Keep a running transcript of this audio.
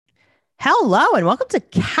Hello and welcome to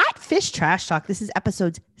Catfish Trash Talk. This is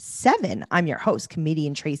episode 7. I'm your host,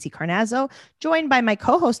 comedian Tracy Carnazzo, joined by my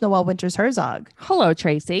co-host, Noelle Winters Herzog. Hello,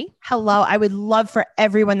 Tracy. Hello. I would love for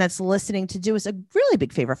everyone that's listening to do us a really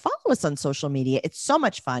big favor. Follow us on social media. It's so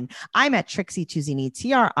much fun. I'm at Trixie Tuzini,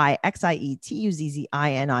 TrixieTuzini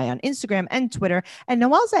on Instagram and Twitter. And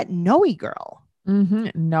Noelle's at Noe Girl.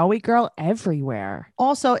 Noe Girl everywhere.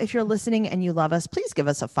 Also, if you're listening and you love us, please give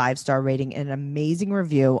us a 5-star rating and an amazing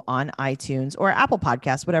review on iTunes or Apple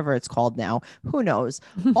Podcasts, whatever it's called now. Who knows?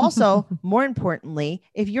 Also, more importantly,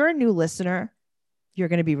 if you're a new listener, you're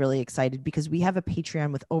going to be really excited because we have a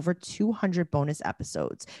Patreon with over 200 bonus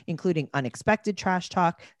episodes, including Unexpected Trash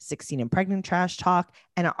Talk, 16 and Pregnant Trash Talk,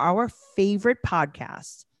 and our favorite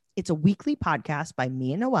podcast. It's a weekly podcast by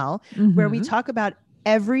me and Noelle where we talk about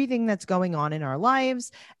everything that's going on in our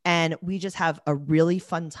lives, and we just have a really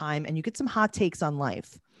fun time, and you get some hot takes on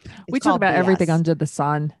life. We talk about everything under the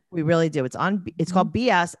sun. We really do. It's called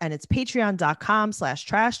BS, and it's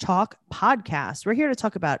patreon.com/trash talk podcast. We're here to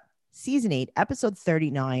talk about season 8, episode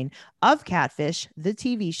 39 of Catfish, the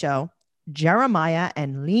TV show, Jeremiah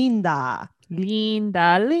and Linda.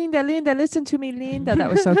 Linda, listen to me, Linda. That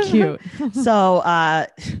was so cute. So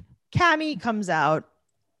Cammy comes out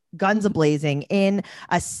guns a-blazing in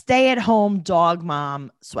a stay-at-home dog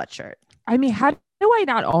mom sweatshirt. I mean, how do I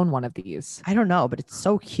not own one of these? I don't know, but it's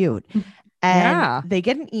so cute. And they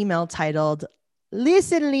get an email titled,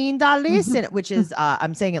 "Listen, Linda, listen," which is,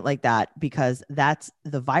 I'm saying it like that because that's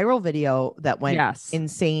the viral video that went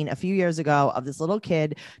insane a few years ago of this little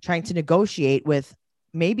kid trying to negotiate with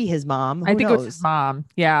maybe his mom. I think it was his mom.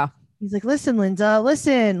 Yeah. He's like, "Listen, Linda,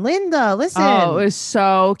 listen, Linda, listen." Oh, it was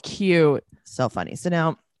so cute. So funny. So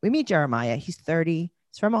now we meet Jeremiah. He's 30.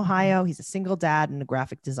 He's from Ohio. He's a single dad and a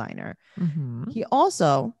graphic designer. He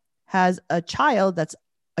also has a child that's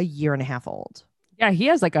a year and a half old. Yeah, he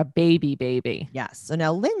has like a baby. Yes. So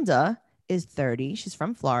now Linda is 30. She's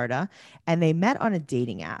from Florida. And they met on a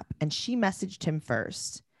dating app. And she messaged him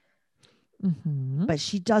first. But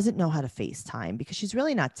she doesn't know how to FaceTime because she's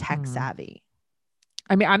really not tech savvy.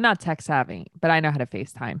 I mean, I'm not tech savvy, but I know how to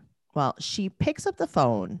FaceTime. Well, she picks up the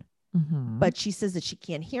phone. But she says that she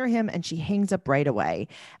can't hear him and she hangs up right away.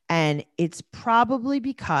 And it's probably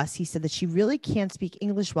because he said that she really can't speak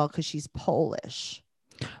English well because she's Polish.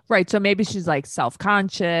 Right. So maybe she's like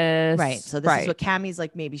self-conscious. Right. So this is what Cammy's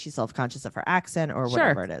like. Maybe she's self-conscious of her accent or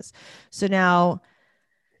whatever it is. So now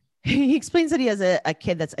he explains that he has a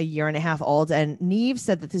kid that's a year and a half old. And Neve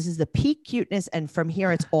said that this is the peak cuteness. And from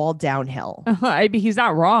here, it's all downhill. I mean, he's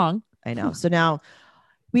not wrong. I know. So now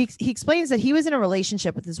he explains that he was in a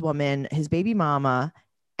relationship with this woman, his baby mama,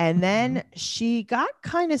 and then she got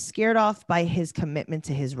kind of scared off by his commitment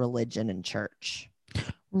to his religion and church.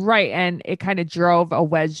 Right. And it kind of drove a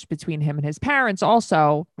wedge between him and his parents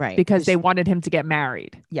also. Right. Because they wanted him to get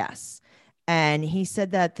married. Yes. And he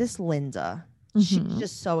said that this Linda, she's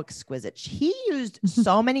just so exquisite. He used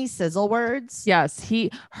so many sizzle words. Yes.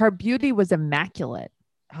 Her beauty was immaculate.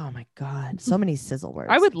 Oh my God. So many sizzle words.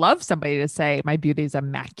 I would love somebody to say my beauty is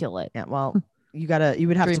immaculate. Yeah. Well, you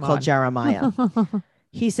would have to call Jeremiah.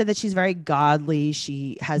 He said that she's very godly.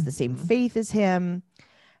 She has the same faith as him.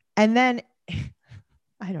 And then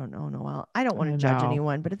I don't know, Noelle. I don't want to judge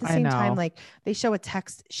anyone, but at the same time, like they show a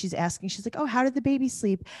text. She's like, "Oh, how did the baby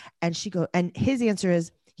sleep?" And and his answer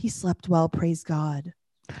is, "He slept well, praise God."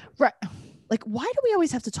 Right. Like, why do we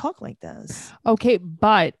always have to talk like this? Okay,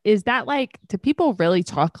 but is that like, do people really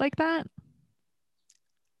talk like that?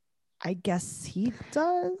 I guess he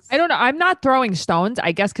does. I don't know. I'm not throwing stones.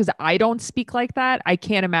 I guess because I don't speak like that. I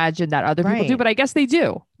can't imagine that other people do, but I guess they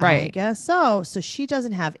do. Right. I guess so. So she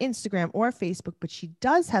doesn't have Instagram or Facebook, but she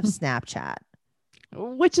does have Snapchat.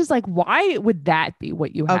 Which is like, why would that be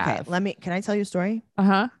what you have? Okay, can I tell you a story?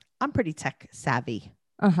 I'm pretty tech savvy.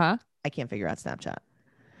 I can't figure out Snapchat.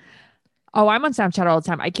 Oh, I'm on Snapchat all the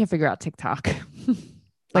time. I can't figure out TikTok.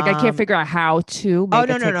 Like I can't figure out how to make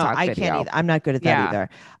a TikTok video. I can't either. I'm not good at that either.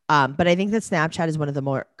 But I think that Snapchat is one of the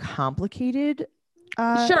more complicated.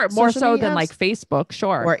 Sure, more so than like Facebook,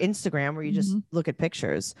 sure. Or Instagram, where you just look at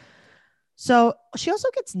pictures. So she also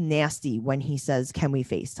gets nasty when he says, "Can we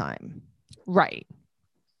FaceTime?" Right.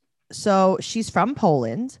 So she's from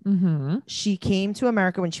Poland. She came to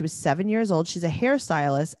America when she was 7 years old. She's a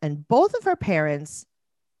hairstylist, and both of her parents,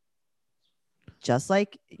 just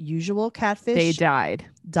like usual Catfish, they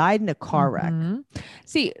died in a car wreck.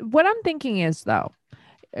 See, what I'm thinking is, though,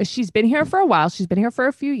 she's been here for a while. She's been here for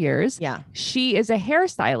a few years. Yeah. She is a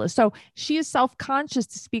hairstylist. So she is self-conscious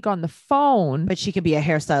to speak on the phone. But she could be a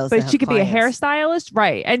hairstylist. But she could be a hairstylist.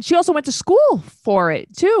 Right. And she also went to school for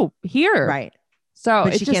it too here. Right. So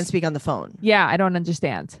but she can't speak on the phone. Yeah. I don't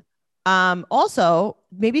understand. Also,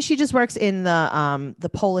 maybe she just works in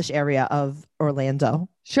the Polish area of Orlando,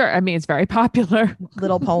 Sure. I mean, it's very popular.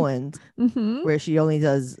 Little Poland, Hmm. where she only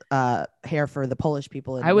does hair for the Polish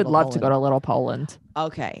people in I would Little love to go Poland. to Little Poland.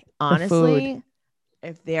 Okay, The food. honestly,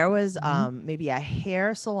 if there was Mhm. maybe a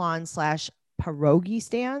hair salon slash pierogi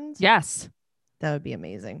stand, Yes. that would be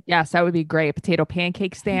amazing. Yes, that would be great. Potato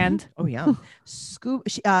pancake stand. Oh yeah,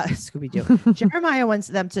 Scooby Doo. Jeremiah wants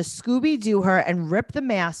them to Scooby Doo her and rip the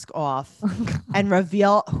mask off and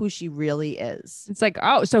reveal who she really is. It's like,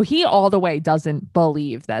 oh, so he all the way doesn't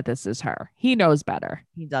believe that this is her. He knows better.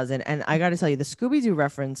 He doesn't, and I got to tell you, the Scooby Doo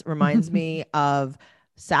reference reminds me of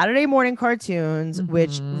Saturday morning cartoons,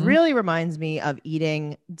 which Mhm. really reminds me of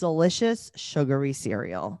eating delicious sugary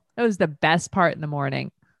cereal. That was the best part in the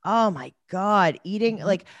morning. Oh my God. Eating Mhm.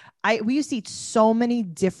 like we used to eat so many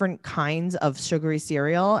different kinds of sugary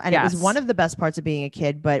cereal. And it was Yes. one of the best parts of being a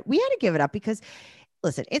kid, but we had to give it up because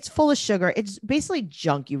listen, it's full of sugar. It's basically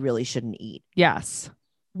junk you really shouldn't eat. Yes.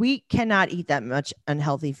 We cannot eat that much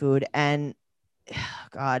unhealthy food. And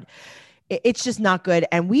God, it's just not good.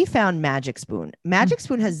 And we found Magic Spoon. Magic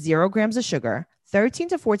Spoon has 0 grams of sugar, 13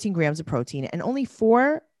 to 14 grams of protein, and only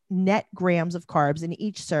 4 net grams of carbs in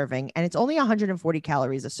each serving. And it's only 140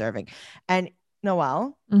 calories a serving. And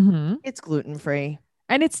Noelle, Hmm. it's gluten free,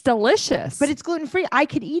 And it's delicious. but it's gluten free. I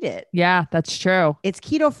could eat it. Yeah, that's true. It's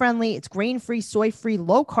keto friendly, it's grain free, soy free,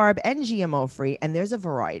 low carb, and GMO free. And there's a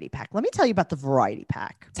variety pack. Let me tell you about the variety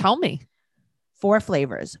pack. Tell me. 4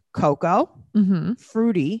 flavors: cocoa, Hmm.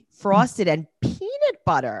 fruity, frosted, and peanut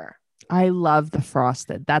butter. I love the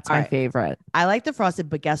frosted. That's All my right. favorite. I like the frosted,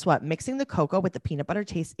 but guess what? Mixing the cocoa with the peanut butter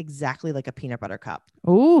tastes exactly like a peanut butter cup.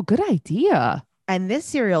 Oh, good idea. And this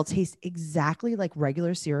cereal tastes exactly like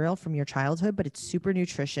regular cereal from your childhood, but it's super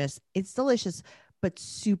nutritious. It's delicious, but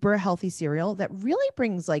super healthy cereal that really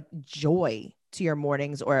brings like joy to your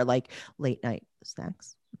mornings or like late night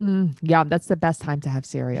snacks. Yeah, that's the best time to have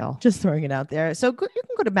cereal. Just throwing it out there. So you can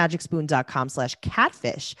go to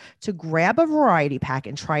magicspoon.com/catfish to grab a variety pack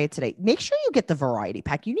and try it today. Make sure you get the variety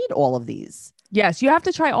pack. You need all of these. Yes, you have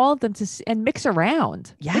to try all of them and mix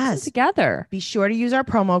around. Mix them Yes. together. Be sure to use our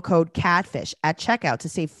promo code CATFISH at checkout to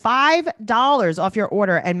save $5 off your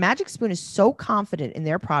order. And Magic Spoon is so confident in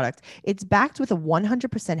their product, it's backed with a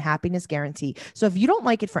 100% happiness guarantee. So if you don't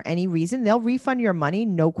like it for any reason, they'll refund your money,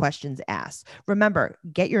 no questions asked. Remember,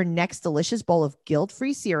 get your next delicious bowl of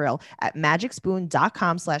guilt-free cereal at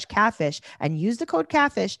magicspoon.com/catfish and use the code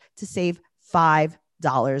CATFISH to save $5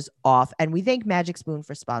 off. And we thank Magic Spoon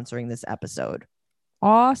for sponsoring this episode.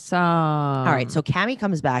 Awesome. All right. So Cammie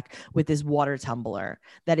comes back with this water tumbler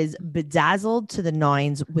that is bedazzled to the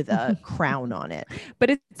nines with a crown on it. But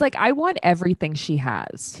it's like, I want everything she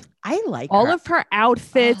has. I like All her. of her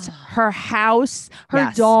outfits, her house, her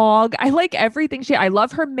Yes. dog. I like everything I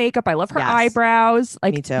love her makeup. I love her Yes. eyebrows.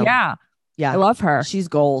 Like, Me too. Yeah. Yeah. I love her. She's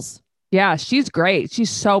goals. Yeah. She's great. She's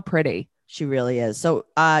so pretty. She really is. So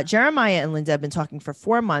Jeremiah and Linda have been talking for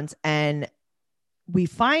 4 months, and we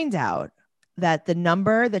find out that the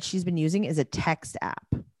number that she's been using is a text app.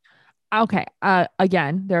 Okay.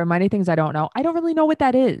 Again, there are many things I don't know. I don't really know what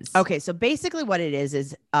that is. Okay. So basically what it is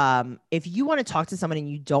if you want to talk to someone and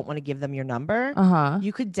you don't want to give them your number, Uh-huh.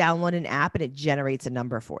 you could download an app and it generates a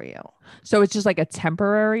number for you. So it's just like a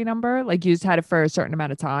temporary number? Like you just had it for a certain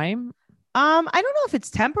amount of time? I don't know if it's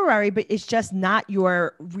temporary, but it's just not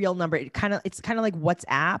your real number. It's kind of like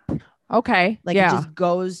WhatsApp. Okay. Like it just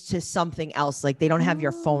goes to something else. Like they don't have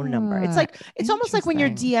your phone number. It's almost like when you're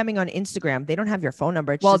DMing on Instagram, they don't have your phone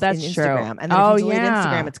number. It's just that's in true. Instagram. And then if you delete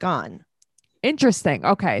Instagram, it's gone. Interesting.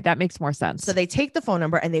 Okay. That makes more sense. So they take the phone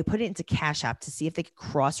number and they put it into Cash App to see if they could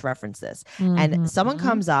cross-reference this. And someone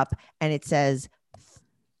comes up and it says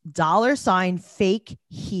 $fake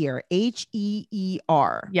here,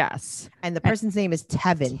 HEER. Yes. And the person's name is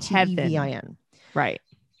Tevin, TEVIN. Right.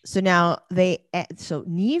 So now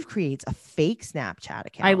Neve creates a fake Snapchat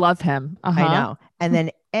account. I love him. I know. And then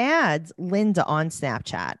adds Linda on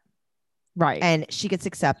Snapchat. Right. And she gets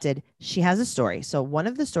accepted. She has a story. So one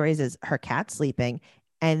of the stories is her cat sleeping.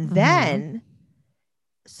 And then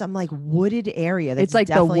some like wooded area. That's it's like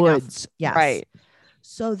the woods. Yes. Right.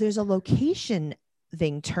 So there's a location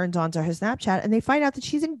thing turned onto her Snapchat. And they find out that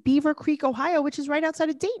she's in Beaver Creek, Ohio, which is right outside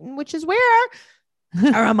of Dayton, which is where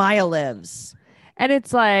Jeremiah lives. And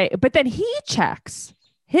it's like, but then he checks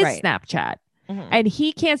his Snapchat and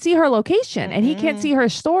he can't see her location and he can't see her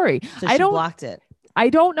story. So she blocked it. I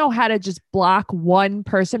don't know how to just block one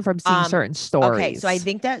person from seeing certain stories. Okay, so I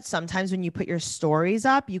think that sometimes when you put your stories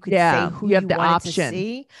up, you could say who you have the wanted option to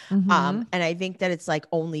see. And I think that it's like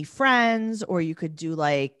only friends, or you could do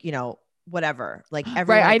like, whatever, like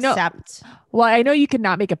everyone I know. except. Well, I know you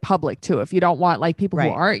cannot make it public too if you don't want like people who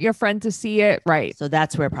Right. aren't your friend to see it. Right. So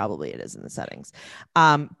that's where probably it is in the settings.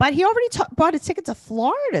 But he already bought a ticket to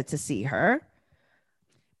Florida to see her.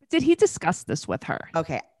 Did he discuss this with her?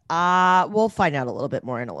 Okay. We'll find out a little bit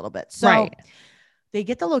more in a little bit. So Right. they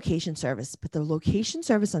get the location service, but the location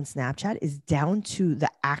service on Snapchat is down to the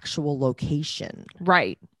actual location.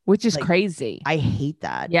 Right. Which is Like, crazy. I hate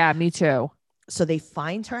that. Yeah, me too. So they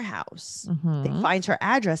find her house. Mhm. They find her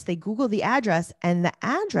address. They Google the address, and the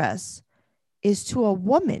address is to a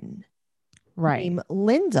woman Right. named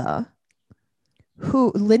Linda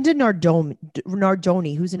Nardoni,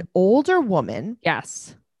 who's an older woman.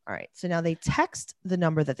 Yes. All right. So now they text the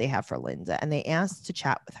number that they have for Linda and they ask to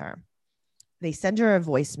chat with her. They send her a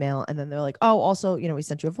voicemail and then they're like, oh, also, we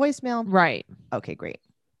sent you a voicemail. Right. Okay, great.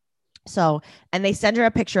 So, and they send her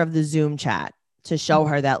a picture of the Zoom chat to show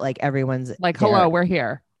her that like everyone's like, there. hello, we're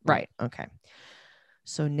here. Right. Okay.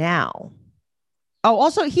 So now,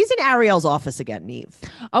 also he's in Ariel's office again, Neve.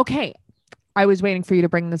 Okay. I was waiting for you to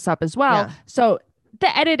bring this up as well. Yeah. So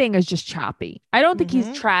the editing is just choppy. I don't think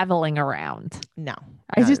he's traveling around. No.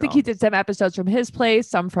 I just think he did some episodes from his place,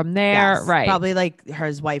 some from there. Yes, right. Probably like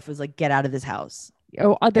his wife was like, get out of this house.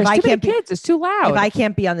 Oh, there's too many kids. It's too loud. If I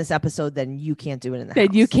can't be on this episode, then you can't do it in the house.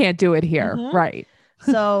 Then you can't do it here. Right.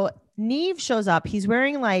 So Neve shows up. He's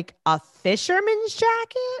wearing like a fisherman's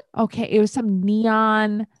jacket. Okay. It was some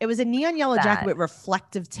neon. It was a neon yellow jacket with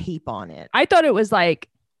reflective tape on it. I thought it was like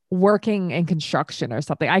working in construction or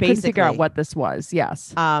something. I couldn't figure out what this was.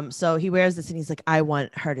 Yes. So he wears this and he's like, I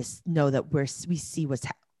want her to know that we see what's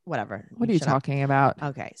whatever. What are you talking about?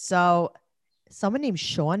 Okay. So someone named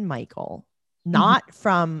Shawn Michael, not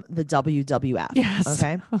from the WWF. Yes.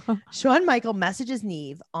 Okay. Shawn Michael messages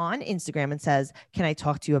Neve on Instagram and says, can I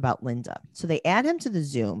talk to you about Linda? So they add him to the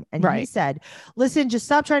Zoom and he said, listen, just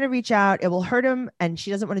stop trying to reach out. It will hurt him. And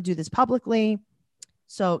she doesn't want to do this publicly.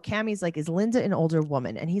 So Cammie's like, is Linda an older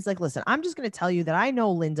woman? And he's like, listen, I'm just going to tell you that I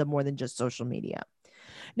know Linda more than just social media.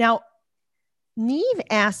 Now, Neve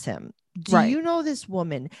asked him, do you know this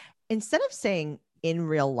woman? Instead of saying in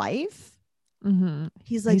real life,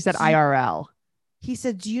 he's like, he said IRL. He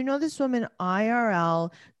said, do you know this woman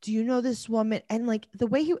IRL? Do you know this woman? And like the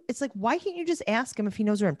way it's like, why can't you just ask him if he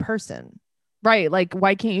knows her in person? Right. Like,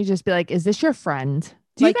 why can't you just be like, is this your friend?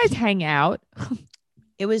 Do you guys hang out?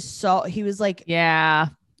 He was like, yeah,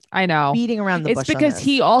 I know. Beating around the bush. It's because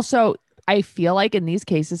he also, I feel like in these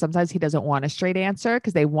cases, sometimes he doesn't want a straight answer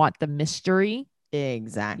because they want the mystery.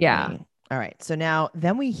 Exactly. Yeah. All right. So now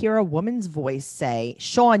then we hear a woman's voice say,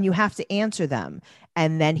 Shawn, you have to answer them.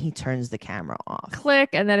 And then he turns the camera off. Click.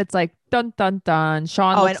 And then it's like, dun, dun, dun.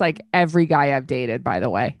 Shawn looks like every guy I've dated, by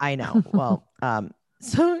the way. I know. Well,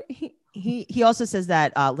 so he also says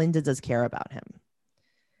that Linda does care about him.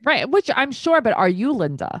 Right. Which I'm sure, but are you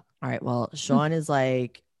Linda? All right. Well, Shawn is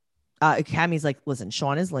like, Cammie's like, listen,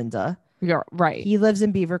 Shawn is Linda. You're right. He lives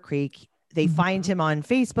in Beaver Creek. They find him on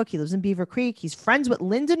Facebook. He lives in Beaver Creek. He's friends with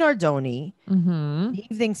Linda Nardoni. He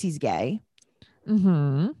thinks he's gay.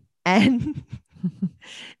 And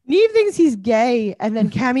Neve thinks he's gay. And then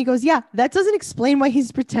Cammie goes, yeah, that doesn't explain why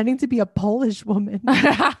he's pretending to be a Polish woman.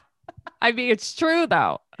 I mean, it's true,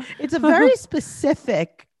 though. It's a very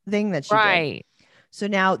specific thing that she did. So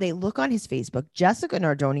now they look on his Facebook. Jessica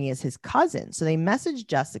Nardoni is his cousin. So they message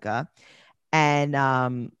Jessica and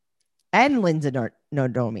Linda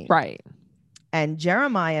Nardoni. Right. And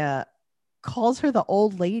Jeremiah calls her the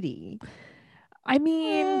old lady. I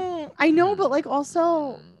mean, I know, but like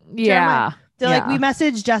also, yeah. They're like, we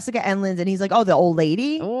messaged Jessica and Linda, and he's like, oh, the old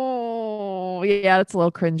lady. Oh, yeah, that's a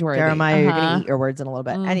little cringeworthy. Jeremiah, you're gonna eat your words in a little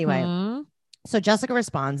bit. Anyway, so Jessica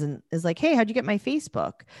responds and is like, hey, how'd you get my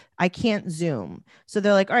Facebook? I can't Zoom. So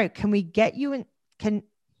they're like, all right, can we get you in? Can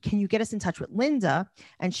you get us in touch with Linda?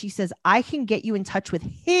 And she says, I can get you in touch with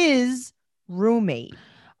his roommate.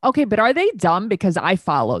 Okay, but are they dumb? Because I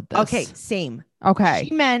followed this. Okay, same. Okay.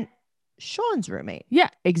 She meant Shawn's roommate. Yeah,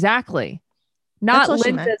 exactly. Not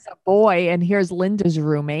Linda's a boy, and here's Linda's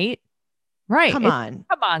roommate. Right. Come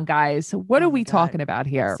on, guys. What are we talking about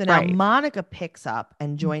here? So now Monica picks up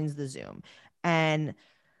and joins the Zoom. And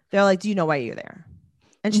they're like, do you know why you're there?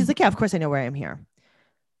 And she's like, yeah, of course I know why I'm here.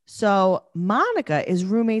 So Monica is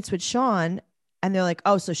roommates with Shawn. And they're like,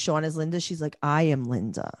 oh, so Shawn is Linda. She's like, I am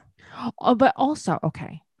Linda. Oh, but also,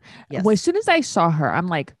 okay. Yes. Well, as soon as I saw her, I'm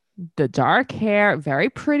like, the dark hair, very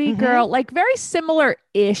pretty girl, like very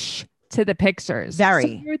similar-ish to the pictures. Very. So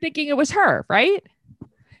you were thinking it was her, right?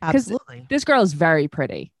 Absolutely. This girl is very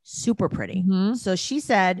pretty. Super pretty. So she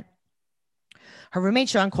said her roommate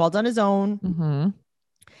Shawn called on his own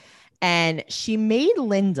and she made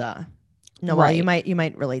Linda No, well, you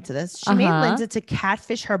might relate to this. She made Linda to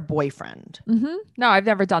catfish her boyfriend. No, I've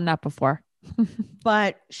never done that before.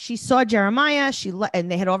 But she saw Jeremiah. And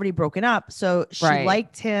they had already broken up, so she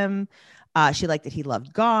liked him. She liked that he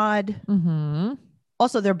loved God.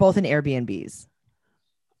 Also, they're both in Airbnbs.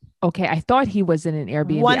 Okay, I thought he was in an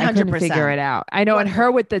Airbnb. 100%. I couldn't figure it out. I know, and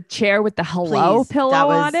her with the chair with the hello pillow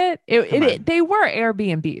on it. They were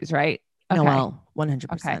Airbnbs, right? Okay. No, well,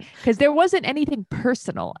 100%. Okay, because there wasn't anything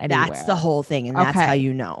personal anywhere. That's the whole thing, and that's how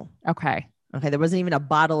you know. Okay. There wasn't even a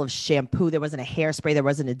bottle of shampoo. There wasn't a hairspray. There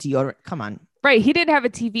wasn't a deodorant. Come on. Right. He didn't have a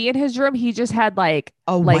TV in his room. He just had like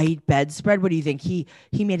a white bedspread. What do you think? He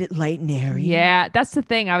made it light and airy. Yeah, that's the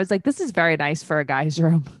thing. I was like, this is very nice for a guy's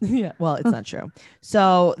room. Yeah. Well, it's not true.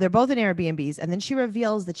 So they're both in Airbnbs. And then she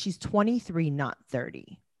reveals that she's 23, not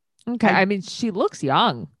 30. Okay. I mean, she looks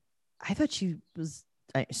young. I thought she was.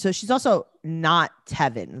 So she's also not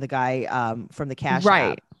Tevin, the guy from the Cash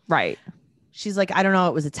Right. app. Right. She's like, I don't know.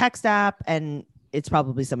 It was a text app and it's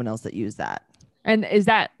probably someone else that used that. And is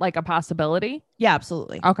that like a possibility? Yeah,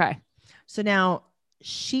 absolutely. Okay. So now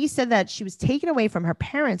she said that she was taken away from her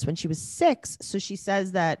parents when she was 6. So she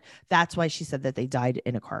says that's why she said that they died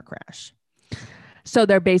in a car crash. So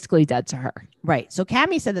they're basically dead to her. Right. So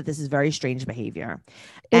Cammie said that this is very strange behavior.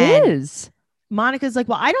 It is. Monica's like,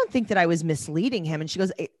 well, I don't think that I was misleading him. And she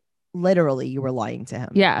goes, literally, you were lying to him.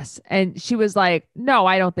 Yes. And she was like, no,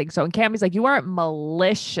 I don't think so. And Cammie's like, you weren't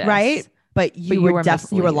malicious. Right. But you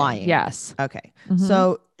were lying. Yes. Okay.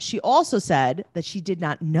 So she also said that she did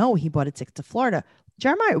not know he bought a ticket to Florida.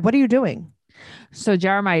 Jeremiah, what are you doing? So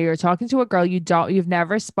Jeremiah, you're talking to a girl you've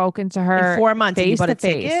never spoken to her in 4 months. Face you bought to a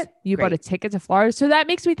ticket. You bought a ticket to Florida. So that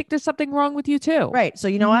makes me think there's something wrong with you too. Right. So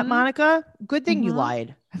you know what, Monica? Good thing you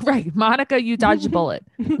lied. Right. Monica, you dodged a bullet.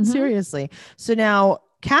 Seriously. So now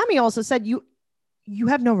Cammie also said you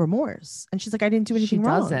have no remorse. And she's like, I didn't do anything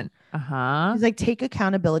wrong. She doesn't. He's like, take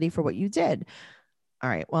accountability for what you did. All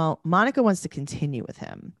right. Well, Monica wants to continue with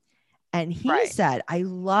him. And he said, I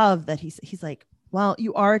love that he's like, well,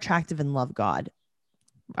 you are attractive and love God.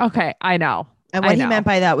 Okay. I know. And what he meant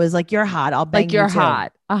by that was like, you're hot. I'll bang you. You're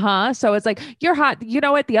hot. So it's like, you're hot. You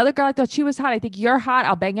know what? The other girl, I thought she was hot. I think you're hot.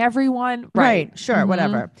 I'll bang everyone. Right. Sure.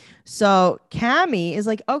 Whatever. So Cammie is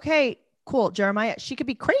like, okay, cool. Jeremiah, she could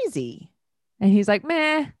be crazy. And he's like,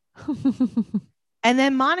 meh. And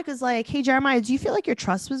then Monica's like, hey, Jeremiah, do you feel like your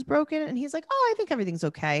trust was broken? And he's like, oh, I think everything's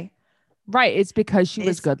okay. Right. It's because she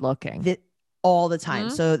was good looking. All the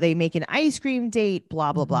time. So they make an ice cream date,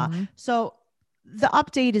 blah, blah, blah. So the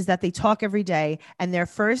update is that they talk every day. And their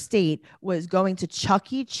first date was going to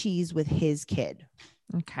Chuck E. Cheese with his kid.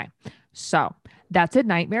 Okay. So that's a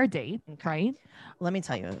nightmare date. Right? Let me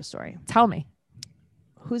tell you a story. Tell me.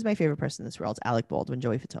 Who's my favorite person in this world? Alec Baldwin,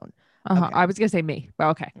 Joey Fatone. Okay. I was going to say me, but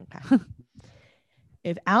okay.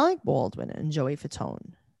 If Alec Baldwin and Joey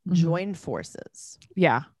Fatone joined forces.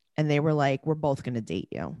 Yeah. And they were like, we're both going to date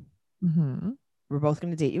you. We're both going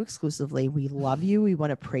to date you exclusively. We love you. We want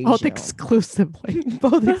to praise you. Both exclusively.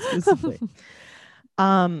 Both exclusively.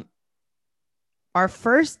 Our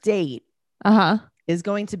first date is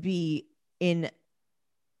going to be in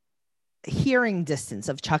hearing distance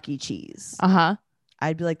of Chuck E. Cheese.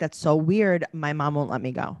 I'd be like, that's so weird. My mom won't let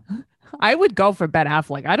me go. I would go for Ben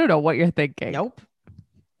Affleck. I don't know what you're thinking. Nope.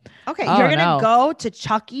 Okay, you're going to go to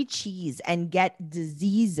Chuck E. Cheese and get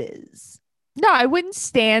diseases. No, I wouldn't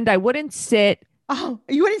stand. I wouldn't sit. Oh,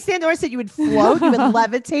 you wouldn't stand or sit. You would float. You would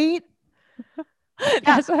levitate.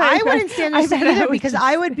 That's what I wouldn't stand or sit either because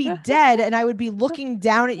I would be dead and I would be looking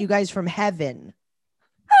down at you guys from heaven.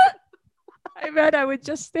 I bet I would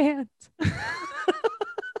just stand. That's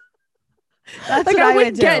like what I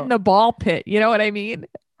wouldn't would get in the ball pit. You know what I mean?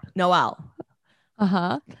 Noelle.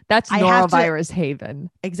 That's norovirus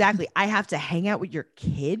haven. Exactly. I have to hang out with your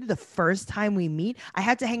kid the first time we meet. I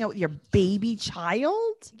have to hang out with your baby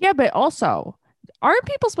child. Yeah, but also, aren't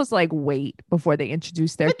people supposed to like wait before they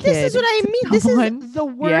introduce their kid? This is what I mean. This is the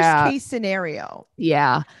worst case scenario.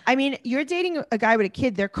 Yeah. I mean, you're dating a guy with a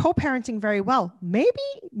kid. They're co-parenting very well. Maybe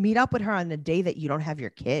meet up with her on the day that you don't have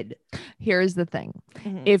your kid. Here's the thing.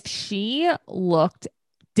 If she looked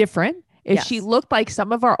different, if she looked like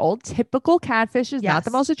some of our old typical catfishes, not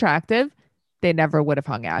the most attractive, they never would have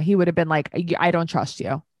hung out. He would have been like, I don't trust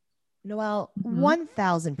you. Noelle,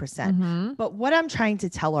 1000%. But what I'm trying to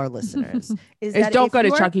tell our listeners is that don't go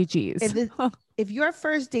to Chuck E. Cheese. If your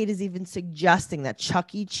first date is even suggesting that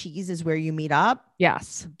Chuck E. Cheese is where you meet up,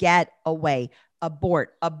 yes, get away.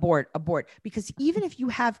 Abort. Because even if you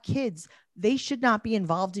have kids, they should not be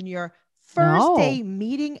involved in your first day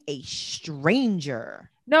meeting a stranger.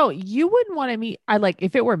 No, you wouldn't want to meet.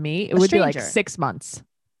 If it were me, it would be like 6 months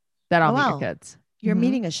that I'll meet your kids. You're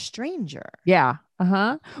meeting a stranger. Yeah.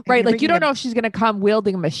 Right. Like you don't know if she's going to come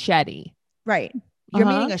wielding a machete. Right. You're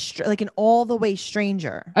meeting like an all the way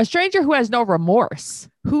stranger. A stranger who has no remorse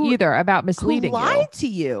either about misleading you. Who lied to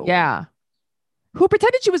you. Yeah. Who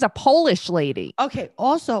pretended she was a Polish lady. Okay.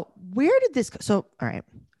 Also, where did this all right.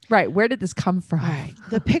 Right. Where did this come from? Right.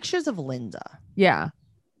 The pictures of Linda. Yeah.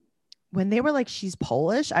 When they were like, she's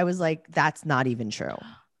Polish, I was like, that's not even true.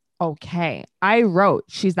 Okay. I wrote,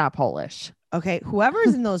 she's not Polish. Okay. Whoever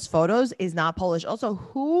is in those photos is not Polish. Also,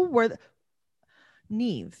 who were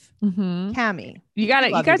Neve, Cami. You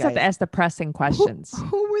guys have to ask the pressing questions.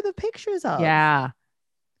 Who were the pictures of? Yeah.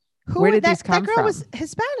 Where did these come from? That girl was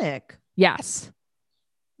Hispanic. Yes.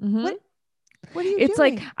 What are you It's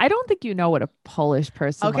doing? like, I don't think you know what a Polish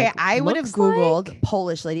person Okay, I would have Googled like.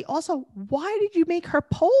 Polish lady. Also, why did you make her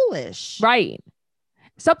Polish? Right.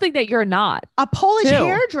 Something that you're not. A Polish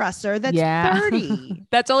hairdresser that's 30.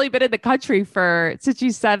 That's only been in the country since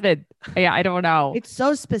she's 7. Yeah, I don't know. It's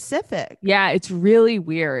so specific. Yeah, it's really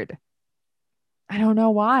weird. I don't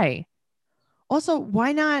know why. Also,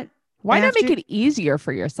 why not? Why not make it easier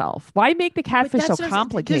for yourself? Why make the catfish so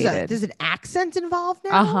complicated? There's an accent involved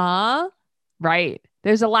now. Right.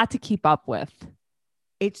 There's a lot to keep up with.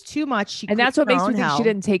 It's too much. And that's what makes me think she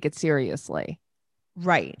didn't take it seriously.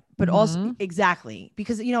 Right. But also, exactly.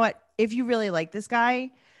 Because you know what? If you really like this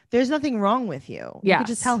guy, there's nothing wrong with you. You could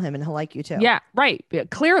just tell him and he'll like you too. Yeah. Right. Yeah,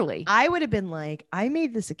 clearly. I would have been like, I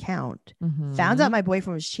made this account, found out my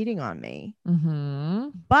boyfriend was cheating on me.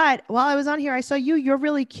 But while I was on here, I saw you. You're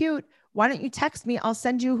really cute. Why don't you text me? I'll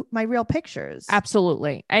send you my real pictures.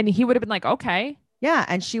 Absolutely. And he would have been like, okay. Yeah.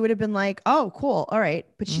 And she would have been like, oh, cool. All right.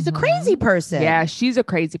 But she's a crazy person. Yeah. She's a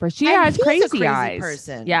crazy person. She has crazy eyes.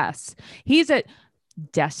 Person. Yes. He's a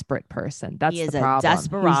desperate person. That's the problem.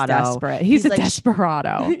 Desperado. He's desperate. He's a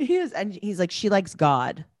desperado. He is. And he's like, she likes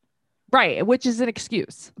God. Right. Which is an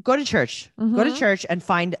excuse. Go to church. Go to church and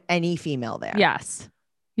find any female there. Yes.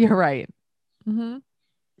 You're right.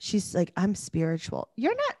 She's like, I'm spiritual.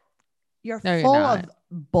 You're not. You're full of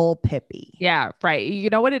bull pippy. Yeah, right.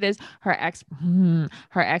 You know what it is? Her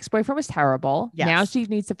ex-boyfriend was terrible. Yes. Now she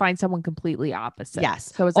needs to find someone completely opposite.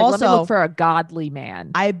 Yes. So it's like, let me look for a godly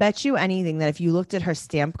man. I bet you anything that if you looked at her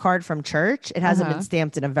stamp card from church, it hasn't been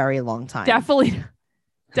stamped in a very long time.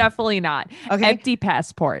 Definitely not. Okay. Empty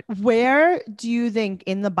passport. Where do you think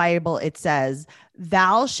in the Bible it says,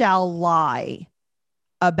 thou shalt lie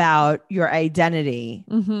about your identity?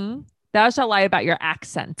 Thou shalt lie about your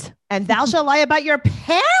accent. And thou shalt lie about your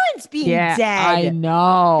parents being dead. I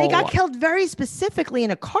know. They got killed very specifically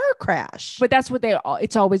in a car crash. But that's what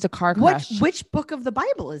it's always a car crash. Which book of the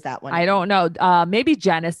Bible is that one? I don't know. Maybe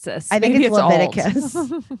Genesis. I think it's Leviticus.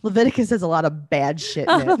 Leviticus has a lot of bad shit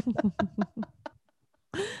in it.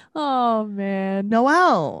 Oh, man.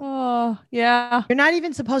 Noelle. Oh, yeah. You're not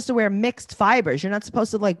even supposed to wear mixed fibers. You're not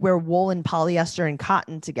supposed to wear wool and polyester and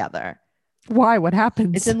cotton together. Why? What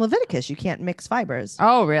happens? It's in Leviticus. You can't mix fibers.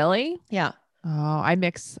 Oh, really? Yeah. Oh, I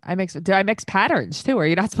mix. Do I mix patterns too? Are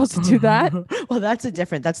you not supposed to do that? Well, that's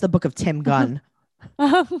the book of Tim Gunn.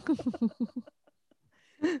 That's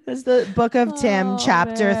the book of Tim,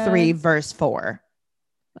 chapter 3, verse 4.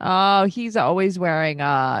 Oh, he's always wearing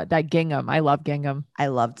that gingham. I love gingham. I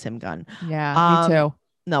love Tim Gunn. Yeah, me too.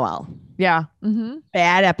 Noelle. Yeah.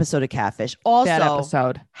 Bad episode of Catfish. Also, bad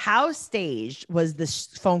episode. How staged was this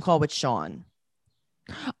phone call with Sean?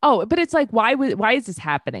 Oh, but it's like, why is this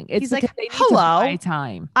happening? It's He's like, hello,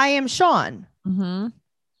 time. I am Sean.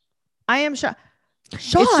 I am Sean.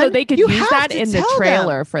 Sean, so they could use that in the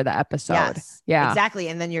trailer for the episode. Yes, yeah, exactly.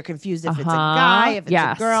 And then you're confused if it's a guy, if it's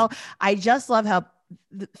a girl. I just love how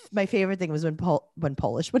my favorite thing was when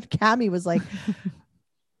Cami was like,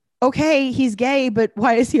 okay, he's gay, but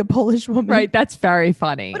why is he a Polish woman? Right. That's very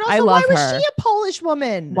funny. But also, I love why her. was she a Polish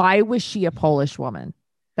woman? Why was she a Polish woman?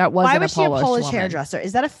 That wasn't. Why was she a Polish woman. hairdresser?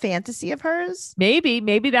 Is that a fantasy of hers?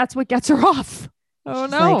 Maybe that's what gets her off. Oh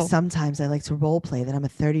She's no. Like, sometimes I like to role play that I'm a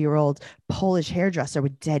 30-year-old Polish hairdresser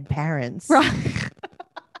with dead parents. Right.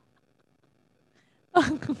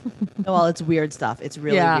 Well, it's weird stuff. It's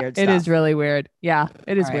really weird stuff. It is really weird. Yeah,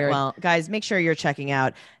 it is weird. Well, guys, make sure you're checking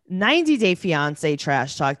out 90 Day Fiance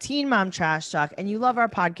Trash Talk, Teen Mom Trash Talk, and you love our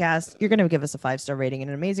podcast. You're going to give us a 5-star rating and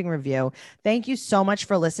an amazing review. Thank you so much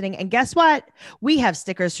for listening. And guess what? We have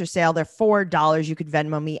stickers for sale. They're $4. You could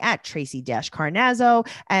Venmo me at Tracy-Carnazzo,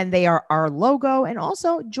 and they are our logo. And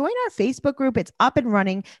also join our Facebook group. It's up and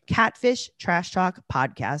running. Catfish Trash Talk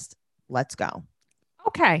Podcast. Let's go.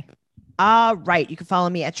 Okay. All right. You can follow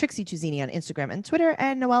me at Trixie Tuzini on Instagram and Twitter.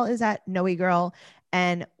 And Noelle is at Noe Girl.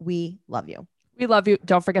 And we love you. We love you.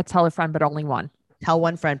 Don't forget to tell a friend, but only one. Tell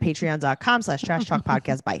one friend. Patreon.com/Trash Talk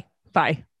Podcast. Bye. Bye.